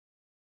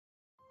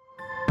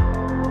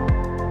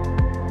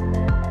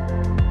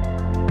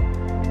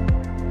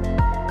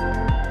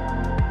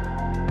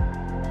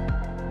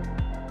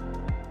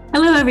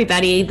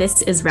everybody.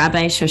 This is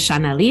Rabbi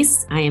Shoshana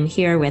Lees. I am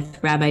here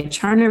with Rabbi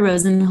Charna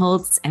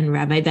Rosenholtz and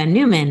Rabbi Ben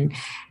Newman.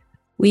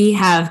 We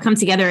have come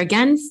together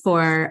again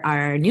for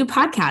our new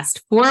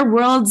podcast, Four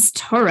Worlds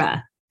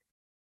Torah,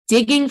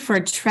 digging for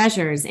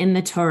treasures in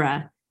the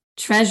Torah,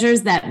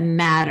 treasures that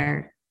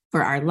matter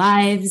for our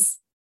lives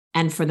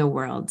and for the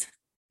world.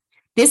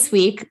 This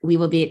week, we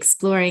will be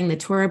exploring the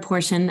Torah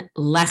portion,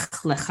 Lech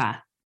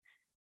Lecha,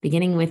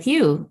 beginning with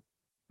you,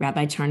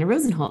 Rabbi Charna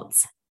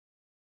Rosenholtz.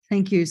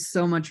 Thank you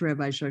so much,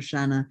 Rabbi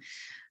Shoshana.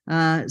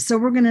 So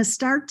we're going to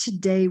start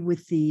today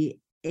with the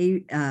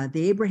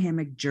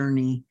Abrahamic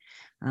journey,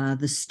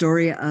 the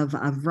story of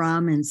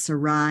Avram and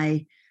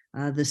Sarai,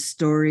 the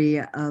story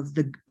of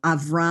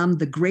Avram,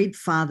 the great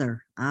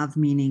father, Av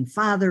meaning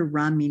father,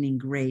 Ram meaning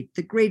great,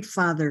 the great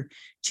father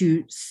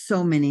to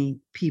so many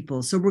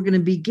people. So we're going to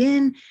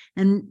begin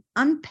and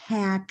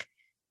unpack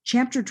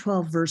chapter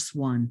 12, verse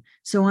 1.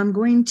 So I'm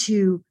going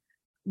to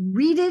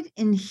read it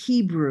in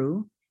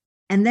Hebrew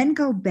and then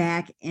go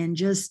back and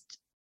just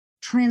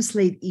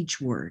translate each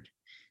word.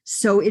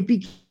 So it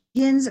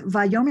begins,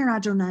 Vayomer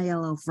Adonai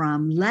el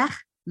Avram, Lech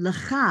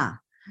Lecha,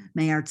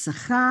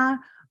 Me'artzecha,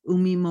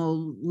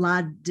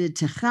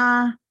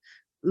 Umimoladetecha,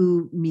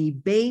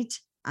 Umibeit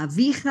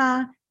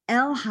Avicha,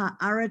 El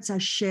Haaretz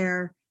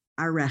Asher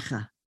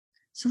Arecha.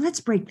 So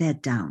let's break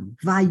that down.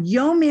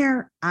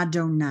 Vayomer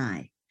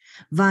Adonai.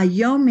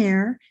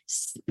 Vayomer,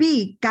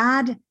 speak,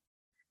 God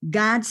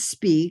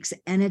speaks,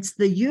 and it's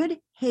the Yud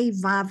Hey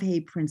Vav Hey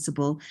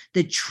principle,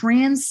 the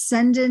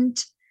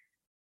transcendent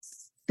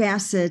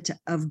facet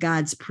of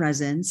God's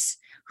presence,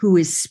 who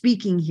is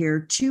speaking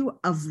here to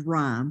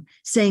Avram,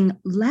 saying,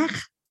 Lech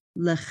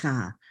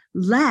Lecha.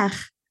 Lech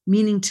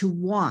meaning to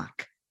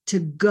walk, to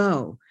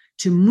go,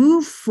 to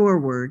move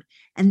forward.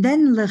 And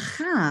then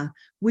Lecha,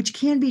 which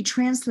can be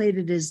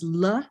translated as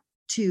Le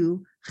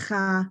to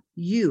Cha,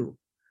 you.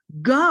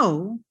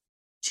 Go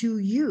to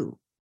you.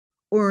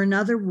 Or in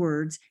other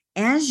words,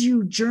 as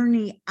you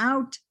journey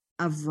out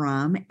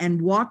Avram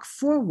and walk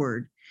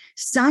forward,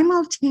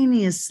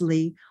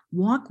 simultaneously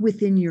walk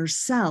within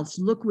yourself,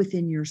 look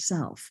within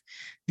yourself.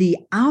 The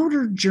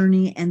outer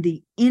journey and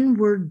the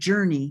inward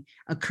journey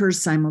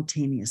occurs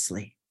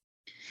simultaneously.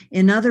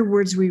 In other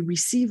words, we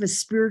receive a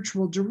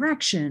spiritual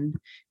direction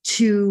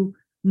to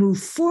move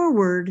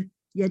forward,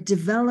 yet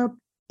develop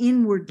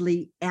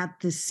inwardly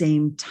at the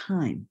same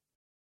time.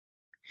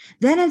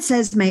 Then it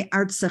says,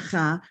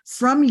 Me'artzecha,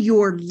 from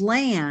your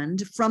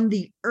land, from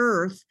the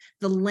earth,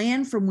 the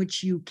land from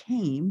which you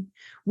came,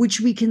 which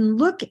we can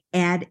look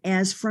at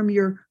as from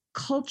your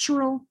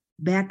cultural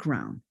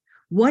background.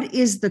 What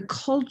is the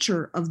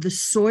culture of the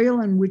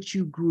soil in which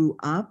you grew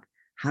up?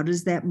 How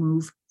does that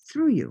move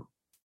through you?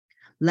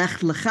 Lech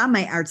lecha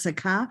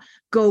me'artzecha,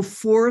 go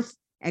forth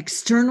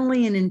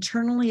externally and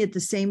internally at the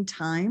same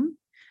time.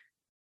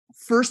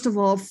 First of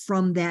all,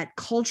 from that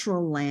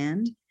cultural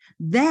land.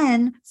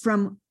 Then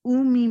from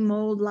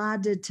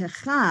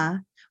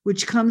umimoladetecha,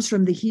 which comes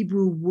from the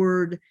Hebrew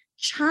word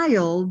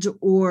child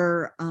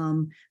or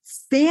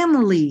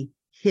family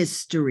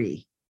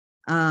history,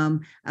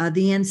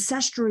 the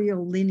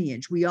ancestral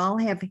lineage. We all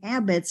have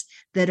habits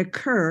that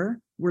occur,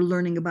 we're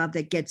learning about,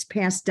 that gets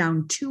passed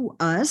down to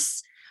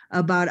us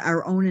about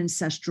our own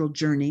ancestral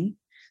journey.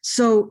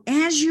 So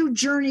as you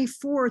journey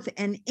forth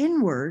and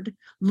inward,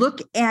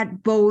 look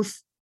at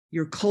both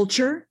your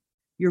culture,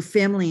 your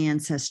family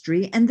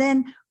ancestry, and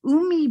then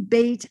Umi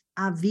Beit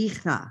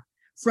Avicha,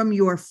 from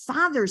your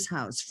father's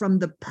house, from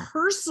the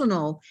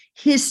personal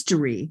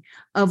history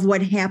of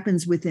what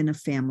happens within a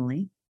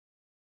family.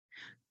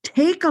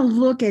 Take a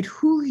look at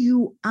who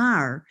you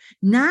are,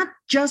 not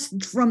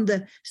just from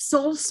the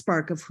soul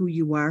spark of who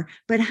you are,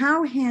 but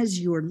how has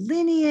your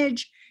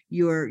lineage,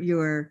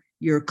 your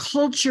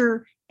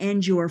culture,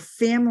 and your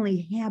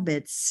family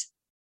habits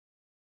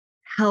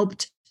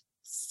helped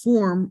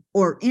form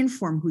or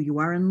inform who you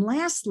are. And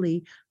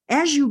lastly,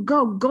 as you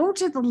go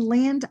to the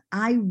land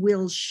I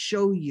will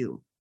show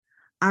you,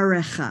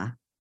 Arecha,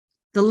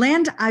 the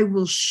land I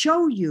will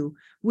show you,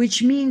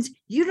 which means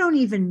you don't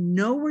even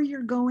know where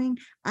you're going.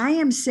 I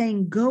am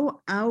saying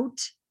go out.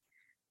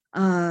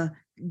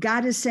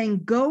 God is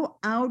saying go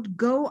out,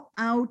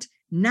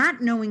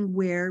 not knowing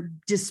where,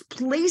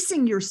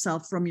 displacing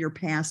yourself from your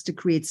past to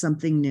create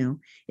something new.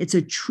 It's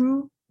a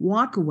true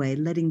walk away,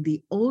 letting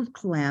the old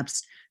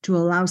collapse to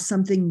allow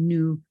something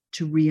new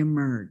to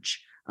reemerge.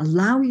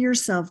 Allow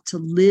yourself to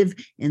live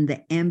in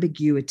the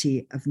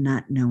ambiguity of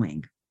not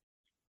knowing.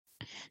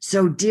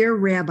 So, dear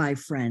Rabbi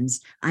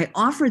friends, I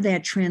offer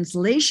that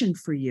translation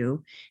for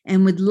you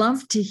and would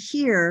love to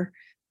hear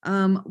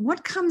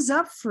what comes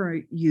up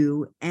for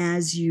you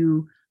as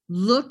you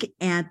look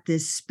at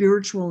this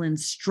spiritual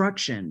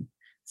instruction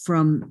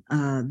from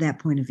that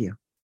point of view.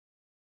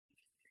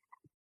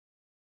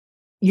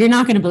 You're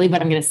not going to believe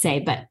what I'm going to say,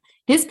 but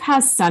this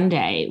past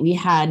Sunday, we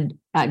had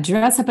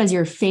dress up as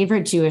your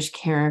favorite Jewish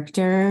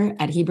character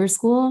at Hebrew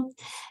school.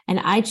 And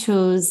I've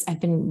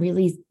been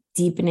really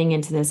deepening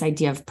into this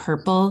idea of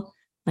purple.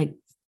 Like,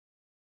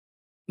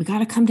 we got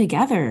to come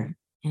together,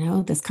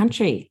 this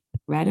country.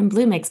 red and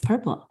blue makes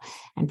purple.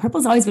 And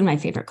purple's always been my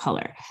favorite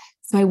color.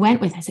 So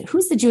I said,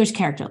 who's the Jewish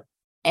character?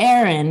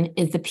 Aaron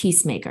is the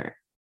peacemaker,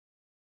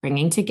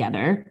 bringing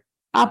together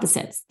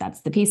opposites.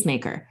 That's the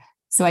peacemaker.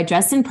 So I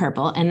dressed in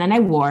purple, and then I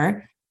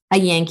wore a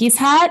Yankees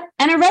hat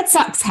and a Red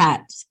Sox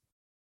hat.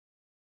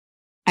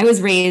 I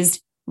was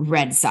raised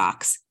Red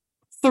Sox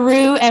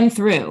through and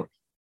through.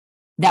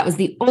 That was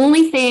the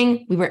only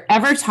thing we were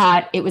ever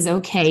taught. It was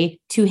okay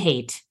to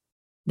hate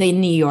the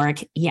New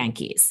York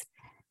Yankees.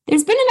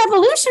 There's been an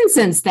evolution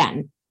since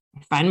then.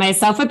 I find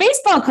myself a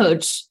baseball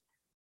coach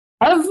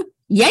of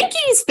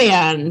Yankees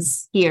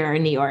fans here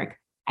in New York.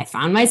 I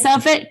found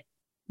myself at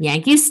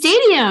Yankee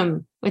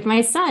Stadium with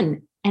my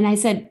son. And I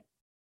said,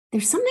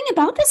 there's something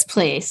about this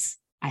place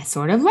I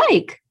sort of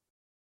like.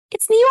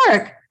 It's New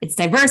York. It's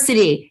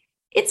diversity.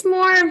 It's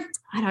more,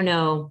 I don't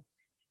know.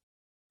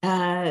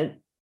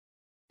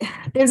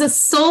 There's a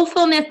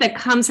soulfulness that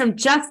comes from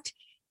just,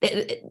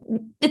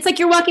 it's like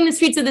you're walking the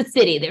streets of the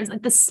city. There's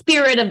like the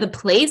spirit of the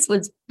place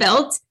was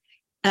felt.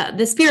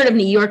 The spirit of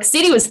New York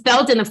City was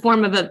felt in the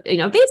form of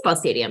a baseball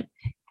stadium,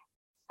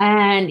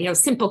 and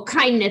simple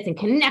kindness and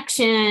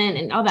connection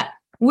and all that.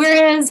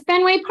 Whereas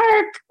Fenway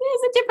Park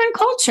is a different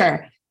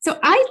culture. So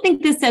I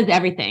think this says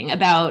everything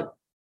about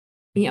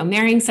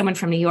marrying someone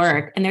from New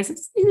York. And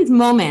there's these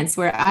moments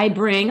where I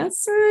bring a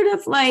sort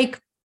of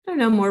like, I don't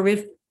know, more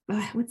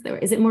what's the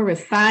word? Is it more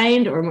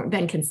refined, or more,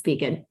 Ben can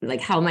speak it,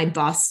 like how my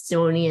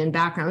Bostonian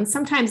background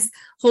sometimes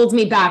holds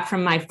me back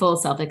from my full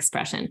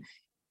self-expression.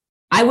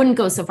 I wouldn't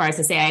go so far as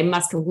to say I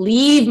must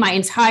leave my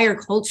entire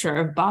culture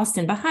of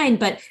Boston behind,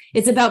 but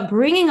it's about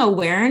bringing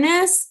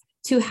awareness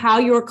to how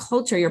your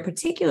culture, your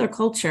particular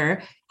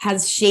culture,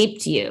 has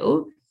shaped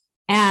you,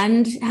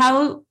 and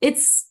how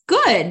it's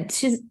good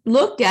to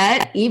look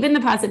at even the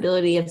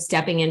possibility of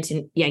stepping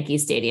into Yankee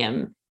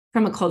Stadium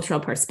from a cultural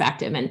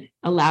perspective and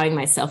allowing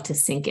myself to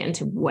sink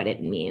into what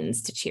it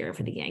means to cheer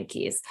for the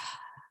Yankees.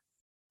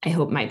 I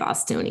hope my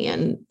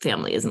Bostonian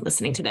family isn't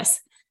listening to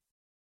this.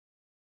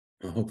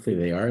 Well, hopefully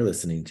they are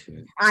listening to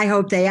it. I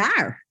hope they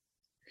are.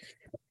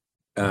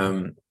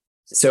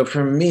 So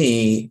for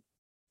me,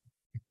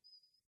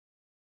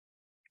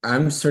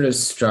 I'm sort of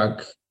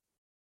struck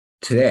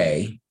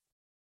today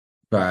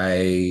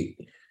by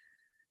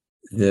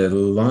the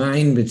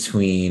line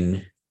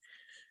between,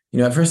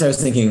 at first I was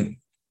thinking,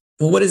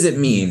 well, what does it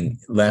mean,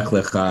 lech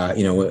lecha,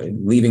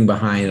 leaving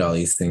behind all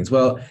these things?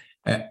 Well,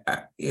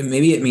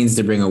 maybe it means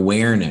to bring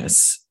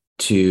awareness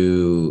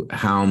to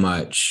how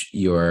much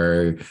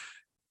your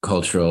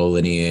cultural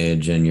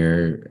lineage and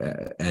your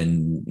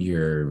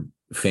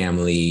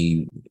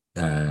family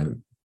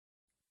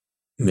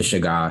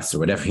mishigas, or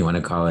whatever you want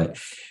to call it,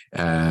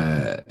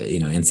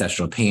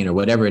 ancestral pain or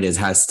whatever it is,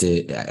 has to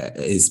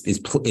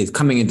is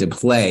coming into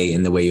play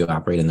in the way you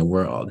operate in the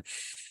world.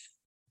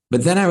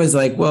 But then I was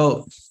like,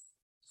 well,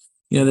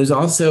 there's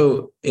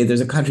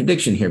a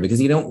contradiction here, because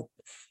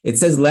it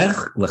says lech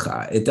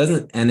lecha, it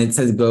doesn't, and it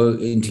says go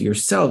into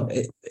yourself.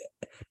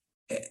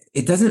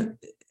 It doesn't.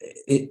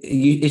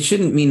 It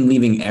shouldn't mean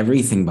leaving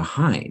everything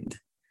behind,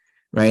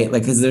 right?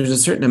 Like, because there's a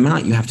certain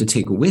amount you have to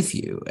take with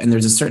you, and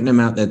there's a certain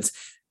amount that's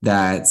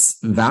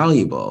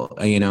valuable,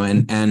 and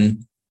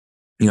I'm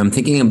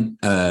thinking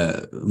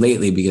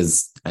lately,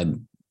 because I've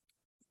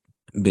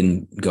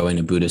been going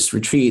to Buddhist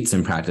retreats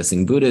and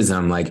practicing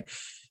Buddhism. Like,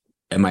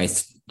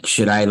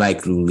 should I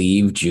like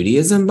leave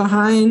Judaism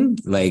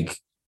behind? Like,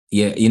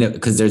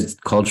 because there's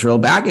cultural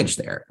baggage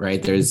there,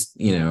 right? There's,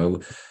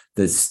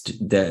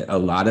 a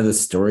lot of the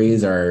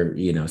stories are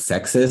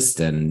sexist,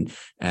 and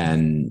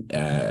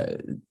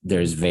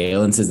there's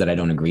valences that I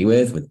don't agree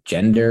with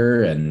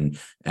gender and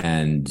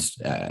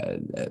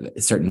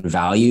certain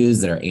values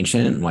that are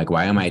ancient. Like,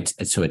 why am I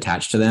so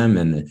attached to them?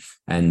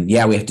 And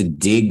yeah, we have to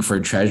dig for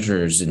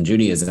treasures in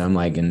Judaism,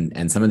 like,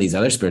 and some of these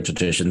other spiritual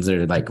traditions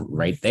are like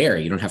right there.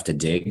 You don't have to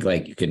dig,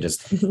 like you can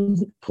just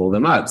pull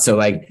them up. So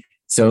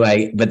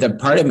but the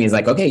part of me is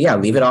like, okay, yeah,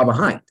 leave it all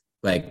behind.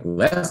 Like,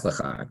 lech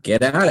lecha,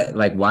 get at it.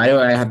 Like, why do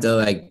I have to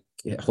like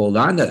hold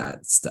on to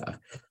that stuff?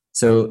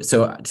 So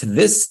to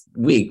this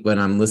week, when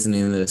I'm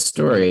listening to this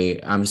story,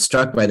 I'm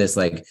struck by this,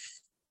 like,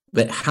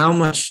 but how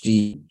much do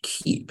you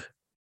keep,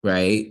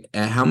 right?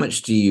 And how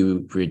much do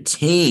you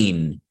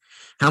retain?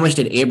 How much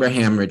did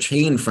Abraham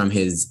retain from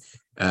his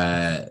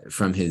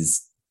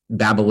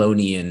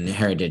Babylonian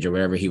heritage, or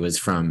wherever he was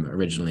from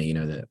originally?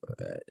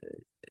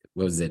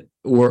 What was it?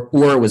 Ur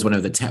was one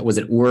of was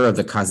it Ur of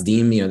the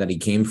Kasdim, that he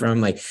came from?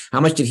 Like, how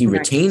much did he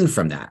retain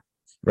from that?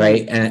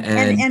 Right.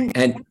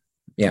 And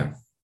yeah.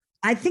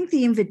 I think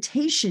the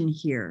invitation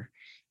here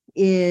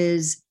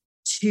is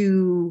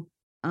to,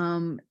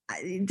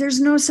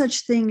 there's no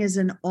such thing as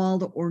an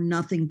all or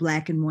nothing,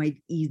 black and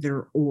white,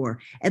 either or.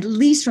 At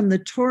least from the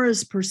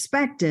Torah's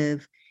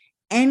perspective,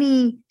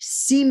 any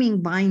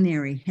seeming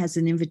binary has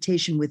an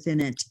invitation within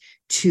it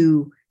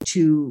to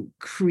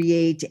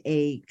create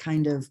a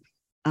kind of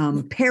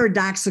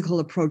paradoxical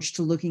approach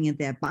to looking at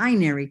that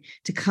binary,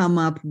 to come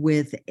up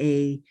with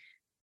a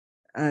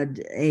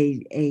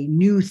a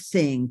new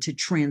thing, to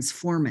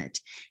transform it.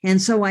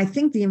 And so I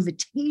think the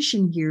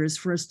invitation here is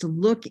for us to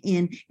look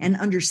in and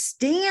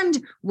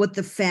understand what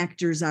the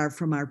factors are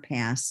from our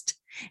past.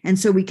 And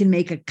so we can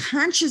make a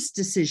conscious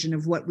decision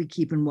of what we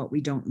keep and what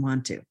we don't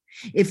want to.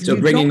 So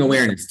bringing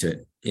awareness to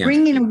it. Yeah.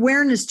 Bringing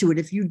awareness to it.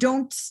 If you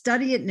don't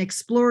study it and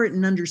explore it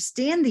and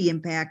understand the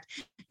impact,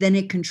 then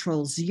it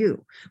controls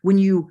you. When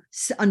you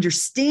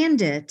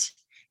understand it,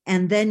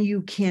 and then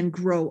you can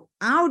grow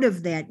out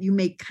of that, you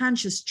make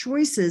conscious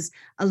choices,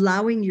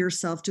 allowing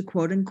yourself to,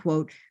 quote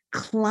unquote,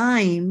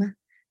 climb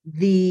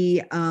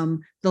the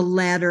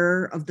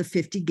ladder of the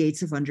 50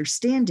 gates of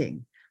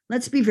understanding.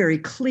 Let's be very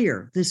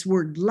clear. This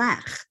word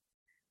lech,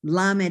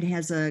 lamed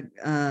has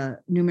a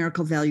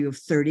numerical value of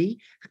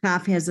 30.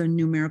 Chaf has a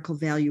numerical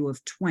value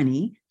of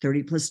 20.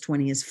 30 plus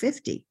 20 is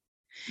 50.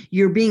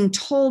 You're being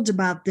told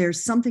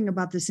there's something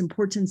about this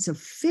importance of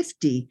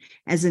 50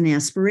 as an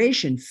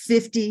aspiration,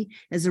 50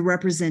 as a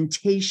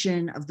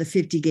representation of the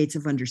 50 gates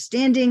of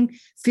understanding,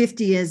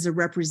 50 as a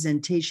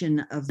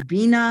representation of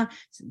Bina,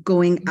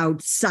 going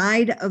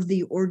outside of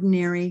the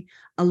ordinary.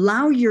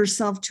 Allow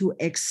yourself to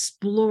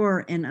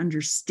explore and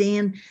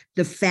understand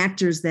the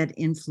factors that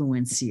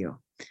influence you.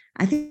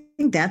 I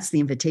think that's the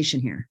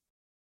invitation here.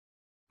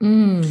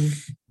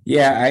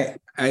 Yeah,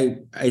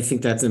 I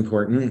think that's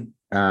important.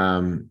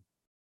 And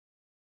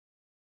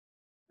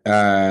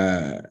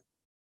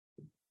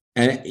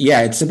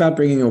yeah, it's about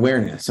bringing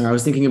awareness. And I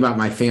was thinking about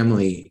my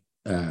family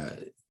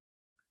that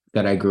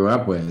I grew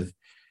up with,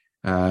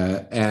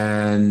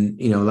 and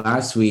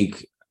last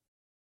week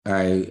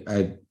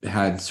I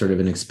had sort of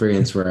an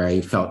experience where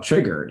I felt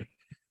triggered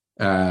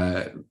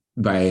by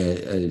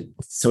a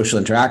social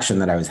interaction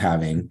that I was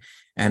having,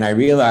 and I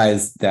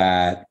realized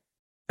that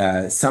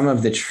some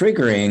of the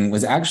triggering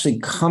was actually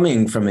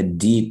coming from a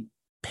deep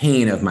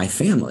pain of my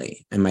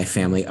family and my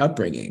family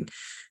upbringing.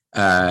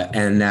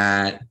 And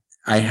that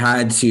I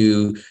had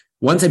to,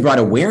 once I brought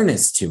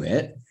awareness to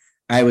it,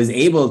 I was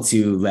able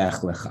to lech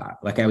lecha,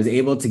 like I was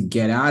able to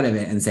get out of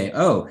it and say,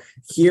 oh,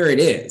 here it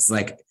is.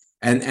 Like,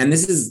 and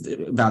this is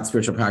about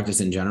spiritual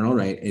practice in general,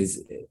 right?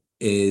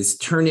 Is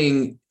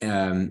turning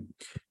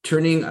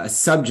a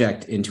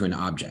subject into an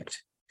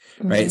object,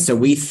 right? Mm-hmm. So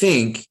we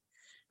think,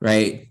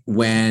 right,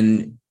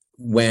 when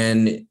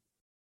we're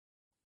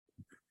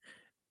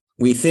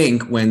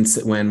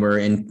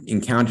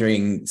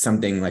encountering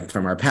something like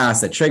from our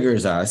past that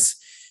triggers us,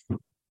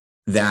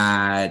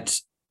 that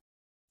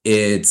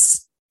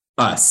it's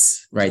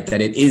us, right?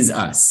 That it is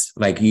us.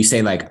 Like you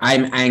say, like,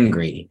 I'm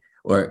angry,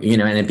 or,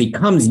 and it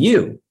becomes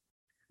you,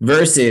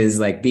 versus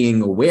like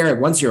being aware.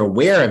 Once you're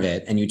aware of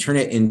it and you turn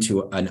it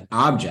into an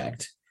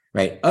object,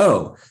 right?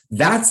 Oh,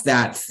 that's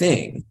that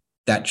thing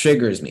that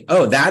triggers me.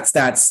 Oh, that's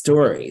that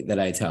story that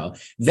I tell.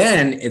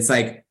 Then it's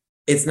like,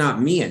 it's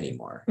not me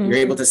anymore. Mm-hmm. You're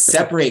able to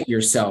separate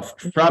yourself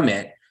from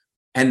it,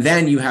 and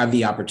then you have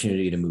the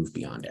opportunity to move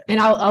beyond it. And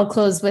I'll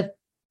close with,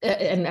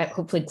 and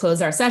hopefully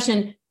close our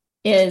session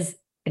is,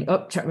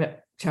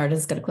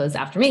 Charda's going to close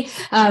after me,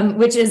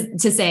 which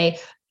is to say,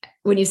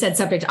 when you said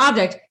subject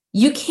object,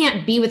 you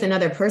can't be with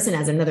another person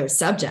as another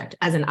subject,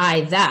 as an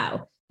I,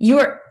 thou.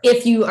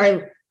 If you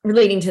are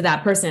relating to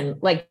that person,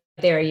 like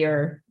they're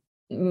your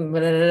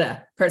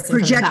person,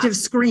 projective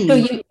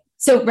screen.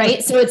 So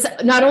it's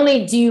not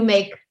only do you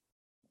make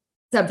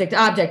subject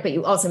object, but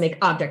you also make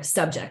object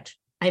subject.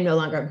 I'm no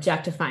longer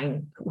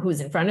objectifying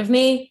who's in front of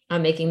me.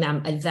 I'm making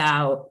them a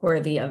thou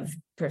worthy of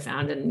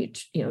profound and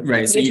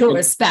mutual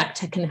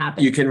respect can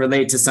happen. You can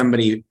relate to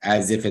somebody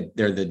as if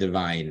they're the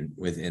divine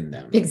within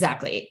them.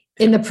 Exactly.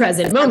 In the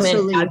present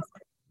moment,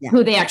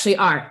 who they actually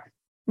are.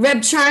 Reb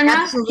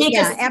Charna,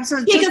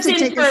 take us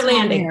in for a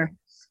landing.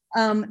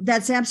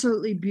 That's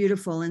absolutely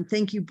beautiful. And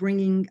thank you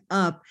bringing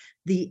up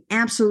the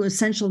absolute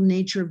essential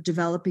nature of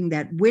developing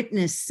that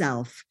witness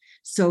self,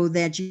 so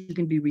that you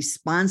can be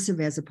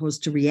responsive as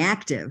opposed to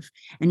reactive.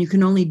 And you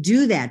can only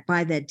do that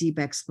by that deep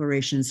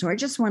exploration. So I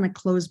just want to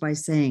close by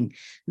saying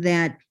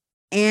that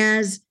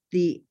as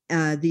the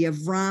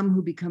Avram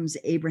who becomes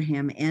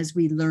Abraham, as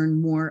we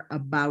learn more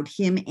about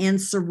him and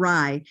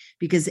Sarai,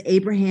 because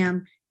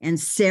Abraham and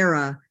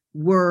Sarah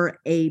were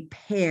a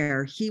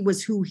pair. He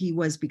was who he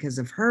was because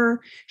of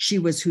her. She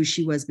was who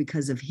she was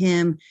because of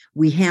him.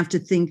 We have to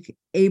think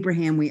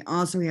Abraham. We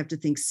also have to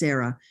think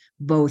Sarah,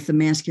 both the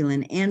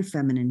masculine and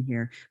feminine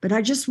here. But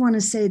I just want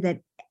to say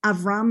that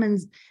Avram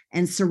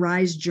and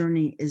Sarai's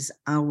journey is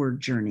our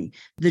journey,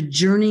 the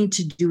journey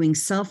to doing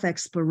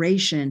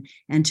self-exploration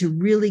and to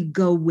really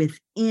go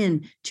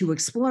within to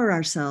explore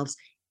ourselves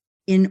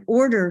in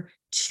order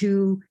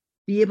to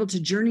be able to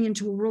journey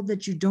into a world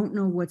that you don't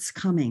know what's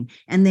coming.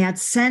 And that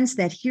sense,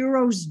 that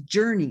hero's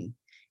journey,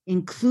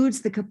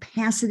 includes the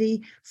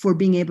capacity for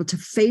being able to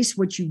face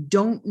what you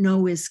don't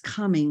know is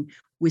coming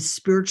with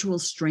spiritual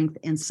strength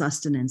and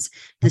sustenance,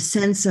 the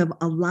sense of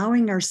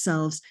allowing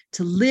ourselves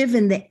to live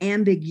in the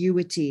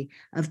ambiguity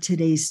of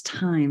today's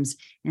times.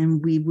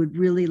 And we would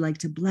really like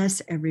to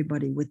bless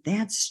everybody with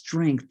that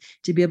strength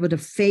to be able to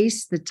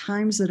face the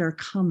times that are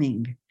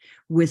coming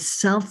with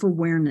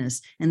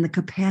self-awareness and the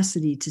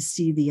capacity to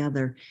see the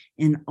other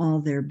in all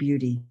their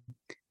beauty.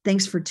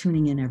 Thanks for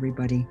tuning in,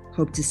 everybody.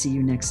 Hope to see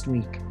you next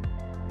week.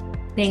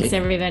 Thanks,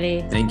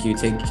 everybody. Thank you.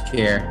 Take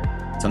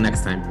care. Till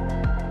next time.